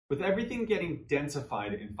With everything getting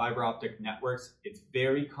densified in fiber optic networks, it's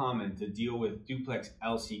very common to deal with duplex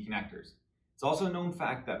LC connectors. It's also a known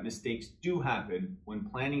fact that mistakes do happen when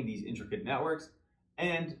planning these intricate networks,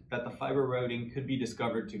 and that the fiber routing could be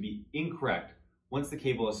discovered to be incorrect once the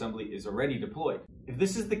cable assembly is already deployed. If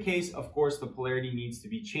this is the case, of course, the polarity needs to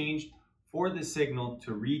be changed for the signal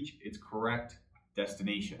to reach its correct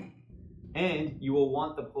destination. And you will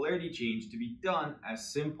want the polarity change to be done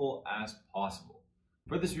as simple as possible.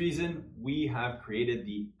 For this reason, we have created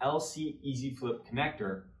the LC Easy Flip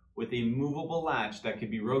connector with a movable latch that can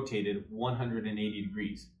be rotated 180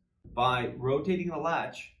 degrees. By rotating the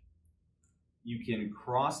latch, you can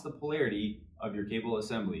cross the polarity of your cable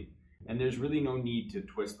assembly, and there's really no need to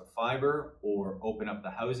twist the fiber or open up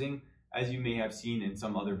the housing, as you may have seen in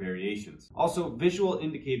some other variations. Also, visual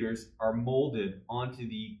indicators are molded onto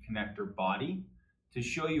the connector body to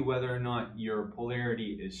show you whether or not your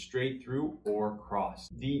polarity is straight through or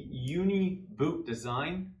crossed. The uniboot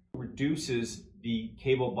design reduces the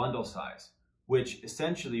cable bundle size, which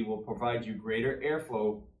essentially will provide you greater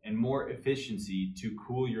airflow and more efficiency to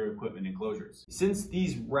cool your equipment enclosures. Since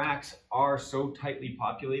these racks are so tightly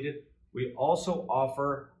populated, we also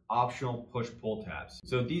offer optional push-pull tabs.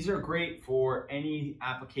 So these are great for any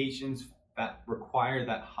applications that require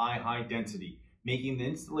that high density, making the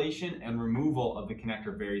installation and removal of the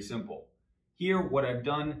connector very simple. Here, what I've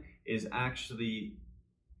done is actually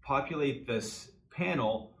populate this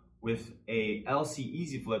panel with a LC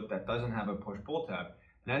Easy Flip that doesn't have a push-pull tab.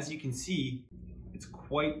 And as you can see, it's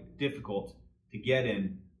quite difficult to get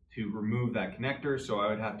in to remove that connector, so I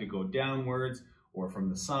would have to go downwards or from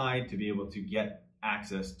the side to be able to get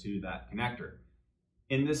access to that connector.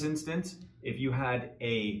 In this instance, if you had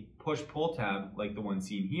a push-pull tab like the one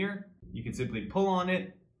seen here, you can simply pull on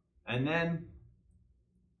it and then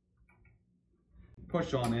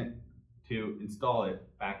push on it to install it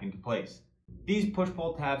back into place. These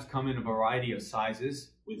push-pull tabs come in a variety of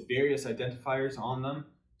sizes with various identifiers on them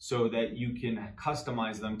so that you can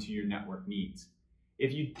customize them to your network needs.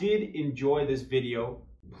 If you did enjoy this video,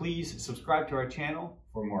 please subscribe to our channel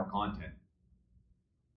for more content.